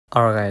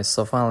Alright guys,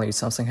 so finally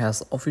Samsung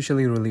has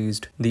officially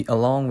released the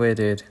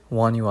long-awaited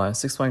One UI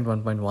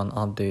 6.1.1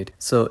 update.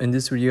 So in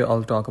this video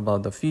I'll talk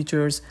about the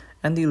features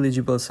and the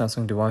eligible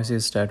Samsung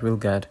devices that will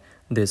get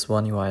this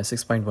One UI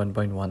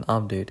 6.1.1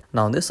 update.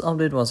 Now this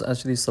update was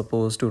actually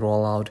supposed to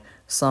roll out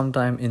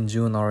sometime in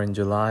June or in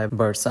July,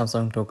 but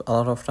Samsung took a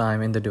lot of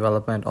time in the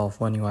development of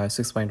One UI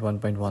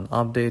 6.1.1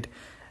 update,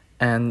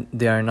 and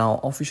they are now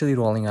officially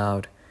rolling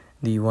out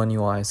the One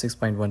UI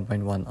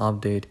 6.1.1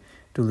 update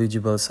to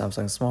eligible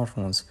Samsung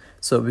smartphones.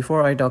 So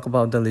before I talk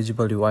about the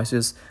eligible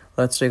devices,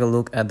 let's take a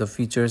look at the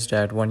features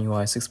that One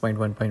UI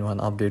 6.1.1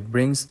 update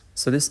brings.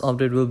 So this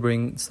update will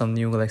bring some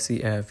new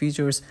Galaxy AI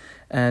features,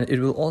 and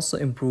it will also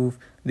improve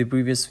the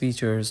previous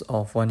features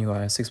of One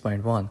UI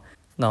 6.1.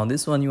 Now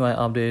this One UI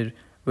update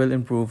will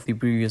improve the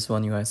previous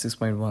One UI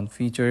 6.1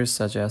 features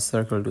such as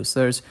circle to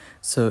search.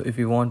 So if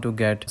you want to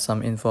get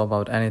some info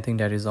about anything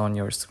that is on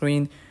your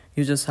screen,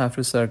 you just have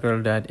to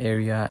circle that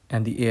area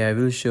and the AI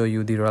will show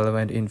you the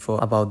relevant info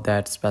about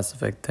that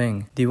specific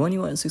thing. The One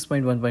UI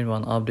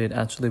 6.1.1 update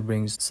actually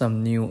brings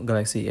some new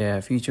Galaxy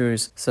AI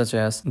features such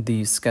as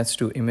the sketch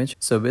to image.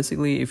 So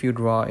basically if you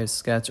draw a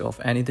sketch of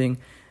anything,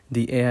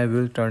 the AI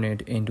will turn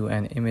it into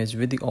an image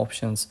with the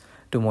options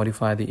to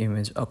modify the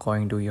image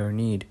according to your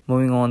need.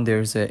 Moving on,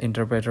 there's an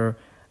interpreter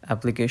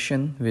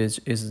application which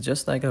is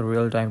just like a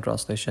real-time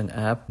translation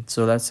app.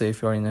 So let's say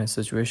if you're in a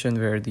situation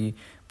where the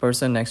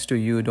person next to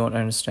you don't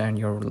understand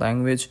your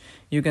language,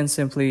 you can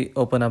simply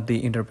open up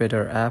the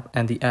interpreter app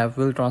and the app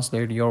will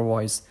translate your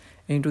voice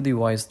into the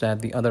voice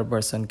that the other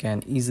person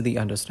can easily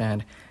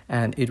understand,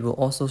 and it will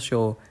also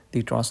show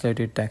the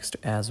translated text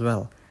as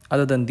well.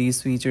 Other than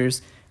these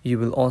features, you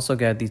will also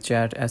get the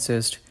chat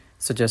assist,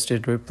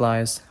 suggested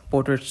replies,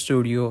 portrait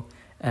studio,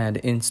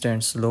 and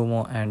instant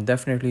slow-mo, and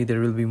definitely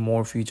there will be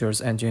more features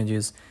and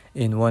changes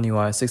in One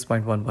UI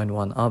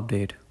 6.1.1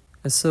 update.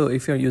 So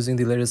if you're using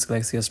the latest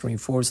Galaxy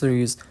S24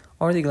 series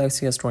or the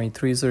Galaxy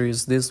S23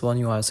 series, this One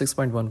UI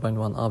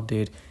 6.1.1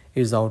 update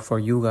is out for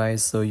you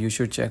guys, so you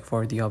should check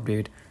for the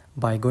update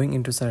by going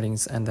into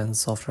settings and then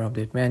software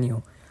update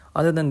menu.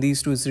 Other than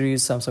these two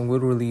series, Samsung will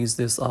release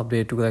this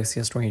update to Galaxy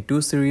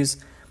S22 series.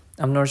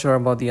 I'm not sure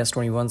about the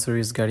S21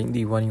 series getting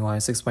the One UI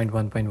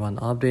 6.1.1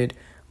 update,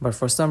 but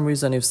for some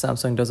reason if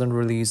Samsung doesn't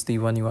release the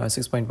One UI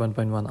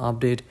 6.1.1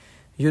 update,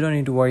 you don't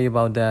need to worry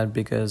about that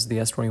because the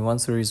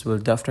S21 series will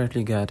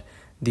definitely get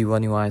the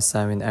One UI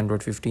 7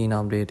 Android 15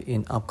 update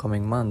in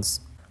upcoming months.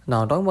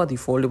 Now talking about the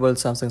foldable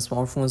Samsung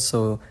smartphones,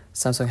 so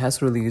Samsung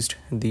has released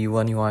the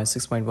One UI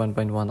 6.1.1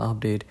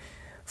 update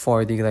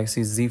for the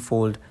Galaxy Z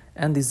Fold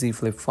and the Z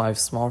Flip 5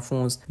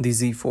 smartphones. The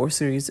Z4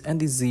 series and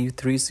the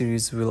Z3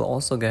 series will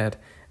also get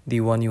the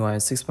One UI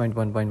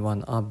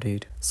 6.1.1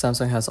 update.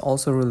 Samsung has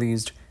also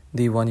released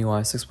the One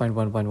UI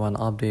 6.1.1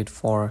 update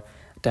for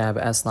Tab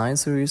S9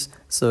 series.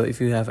 So if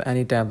you have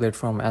any tablet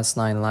from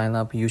S9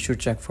 lineup, you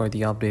should check for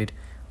the update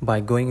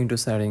by going into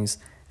settings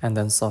and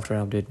then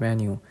software update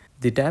menu.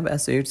 The Tab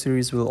S8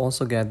 series will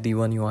also get the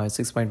One UI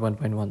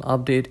 6.1.1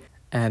 update.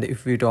 And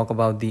if we talk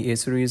about the A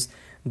series,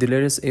 the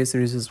latest A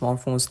series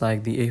smartphones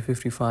like the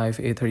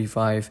A55,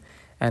 A35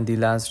 and the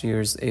last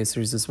year's A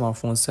series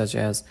smartphones such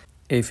as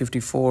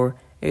A54,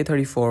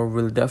 A34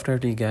 will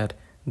definitely get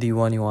the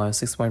One UI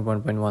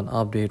 6.1.1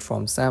 update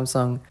from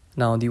Samsung.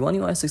 Now the One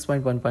UI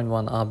 6.1.1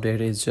 update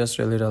is just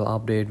a little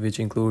update which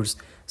includes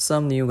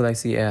some new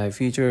Galaxy AI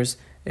features.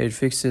 It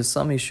fixes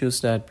some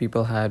issues that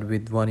people had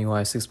with One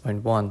UI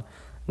 6.1.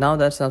 Now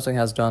that Samsung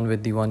has done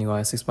with the One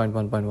UI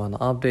 6.1.1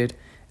 update,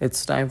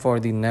 it's time for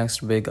the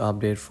next big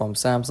update from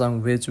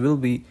Samsung, which will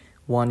be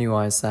One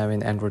UI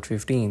 7 Android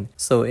 15.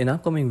 So in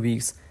upcoming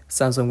weeks,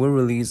 Samsung will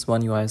release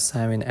One UI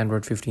 7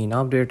 Android 15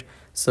 update.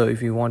 So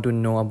if you want to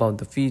know about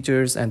the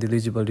features and the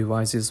eligible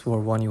devices for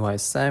One UI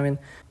 7,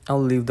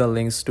 I'll leave the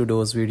links to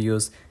those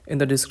videos in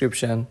the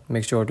description.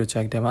 Make sure to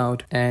check them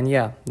out. And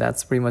yeah,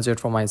 that's pretty much it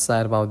from my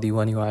side about the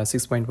One UI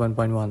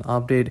 6.1.1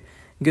 update.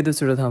 Give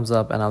this video a thumbs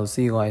up and I'll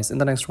see you guys in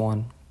the next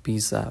one.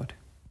 Peace out.